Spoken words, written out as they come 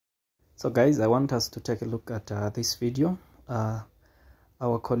So guys, I want us to take a look at this video.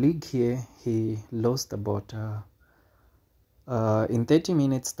 Our colleague here, he lost about in 30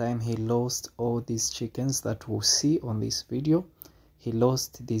 minutes time, he lost all these chickens that we'll see on this video. He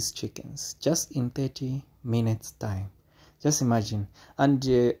lost these chickens just in 30 minutes time. Just imagine. And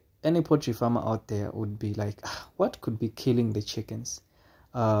any poultry farmer out there would be like, what could be killing the chickens?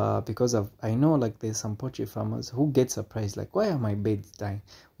 Because I know like there's some poultry farmers who get surprised, like, why are my birds dying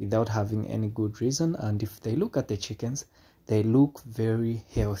without having any good reason? And if they look at the chickens, they look very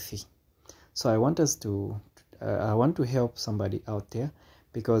healthy. So I want us to I want to help somebody out there,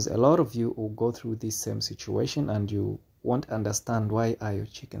 because a lot of you will go through this same situation and you won't understand why are your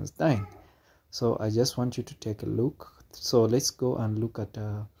chickens dying. So I just want you to take a look. So let's go and look at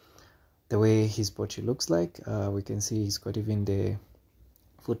the way his poultry looks like. We can see he's got even the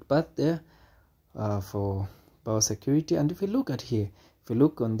footpath there for biosecurity. And if you look at here, if you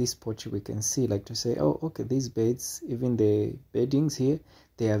look on this poultry, we can see, like, to say, oh, okay, these beds, even the beddings here,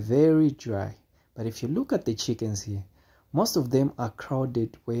 they are very dry. But if you look at the chickens here, most of them are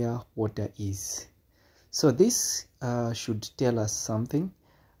crowded where water is. So this should tell us something,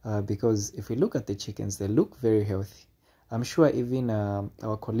 because if we look at the chickens, they look very healthy. I'm sure even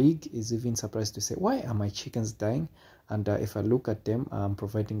our colleague is even surprised to say, why are my chickens dying? And if I look at them, I'm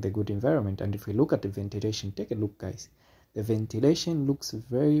providing the good environment. And if we look at the ventilation, take a look, guys. The ventilation looks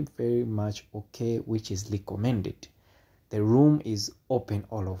very, very much okay, which is recommended. The room is open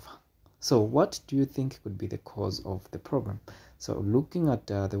all over. So what do you think could be the cause of the problem? So looking at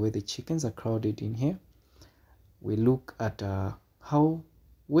the way the chickens are crowded in here, we look at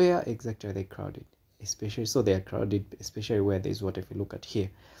where exactly are they crowded? Especially, so they are crowded, especially where there's water. If you look at here,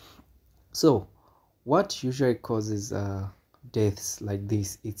 so what usually causes deaths like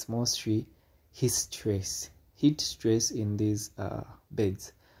this? It's mostly heat stress in these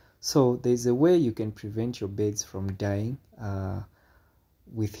beds. So there's a way you can prevent your beds from dying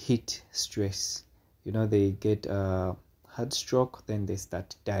with heat stress. You know, they get heart stroke, then they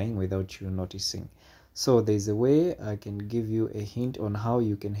start dying without you noticing. So there's a way I can give you a hint on how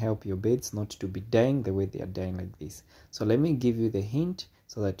you can help your beds not to be dying the way they are dying like this. So let me give you the hint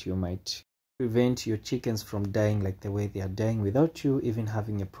so that you might prevent your chickens from dying like the way they are dying without you even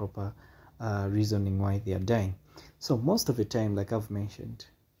having a proper reasoning why they are dying. So most of the time, like I've mentioned,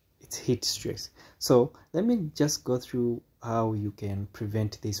 it's heat stress. So let me just go through how you can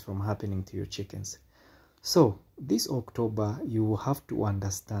prevent this from happening to your chickens. So this October, you will have to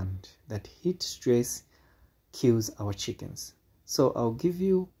understand that heat stress kills our chickens. So I'll give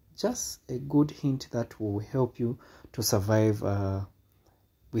you just a good hint that will help you to survive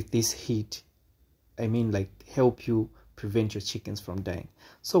with this heat. I mean, like, help you prevent your chickens from dying.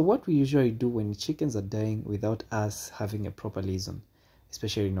 So what we usually do when chickens are dying without us having a proper reason,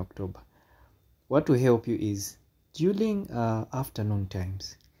 especially in October, what will help you is during afternoon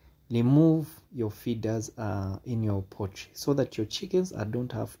times, remove your feeders in your poultry so that your chickens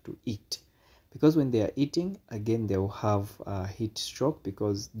don't have to eat, because when they are eating, again, they will have heat stroke,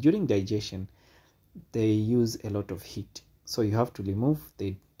 because during digestion they use a lot of heat. So you have to remove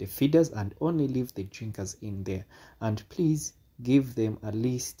the feeders and only leave the drinkers in there. And please give them at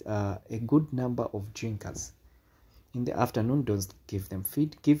least a good number of drinkers in the afternoon. Don't give them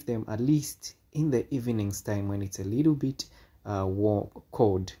feed, give them at least in the evenings time when it's a little bit warm,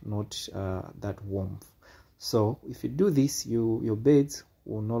 cold, not that warm. So if you do this, your birds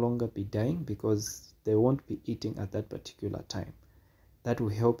will no longer be dying because they won't be eating at that particular time. That will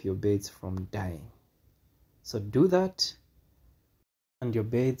help your birds from dying. So do that and your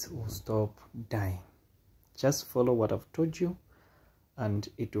birds will stop dying. Just follow what I've told you and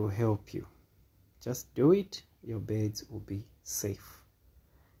it will help you. Just do it, your birds will be safe.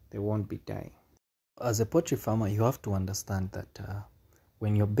 They won't be dying. As a poultry farmer, you have to understand that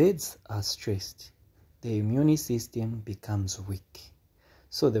when your birds are stressed, the immune system becomes weak.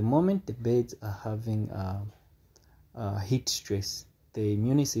 So the moment the birds are having heat stress, the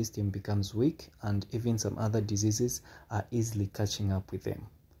immune system becomes weak, and even some other diseases are easily catching up with them.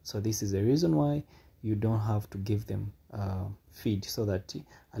 So this is the reason why you don't have to give them feed, so that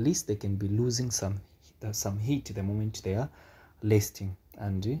at least they can be losing some heat the moment they are resting,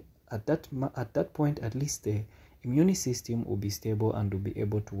 and at that point, at least the immune system will be stable and will be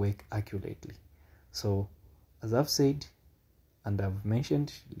able to work accurately. So as I've said and I've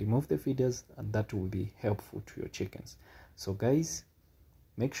mentioned, remove the feeders, and that will be helpful to your chickens. So guys,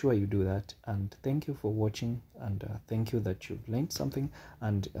 make sure you do that, and thank you for watching, and thank you that you've learned something.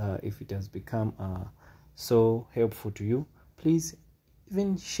 And if it has become so helpful to you, please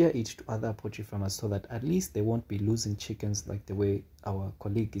even share it to other poultry farmers so that at least they won't be losing chickens like the way our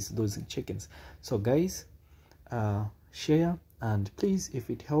colleague is losing chickens. So guys, share, and please, if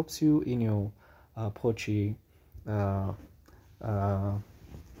it helps you in your poultry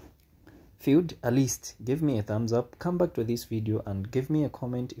field, at least give me a thumbs up. Come back to this video and give me a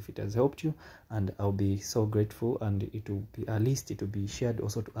comment if it has helped you, and I'll be so grateful, and it will be, at least it will be shared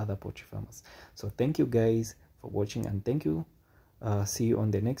also to other poultry farmers. So thank you guys for watching, and thank you. See you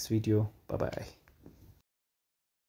on the next video. Bye bye.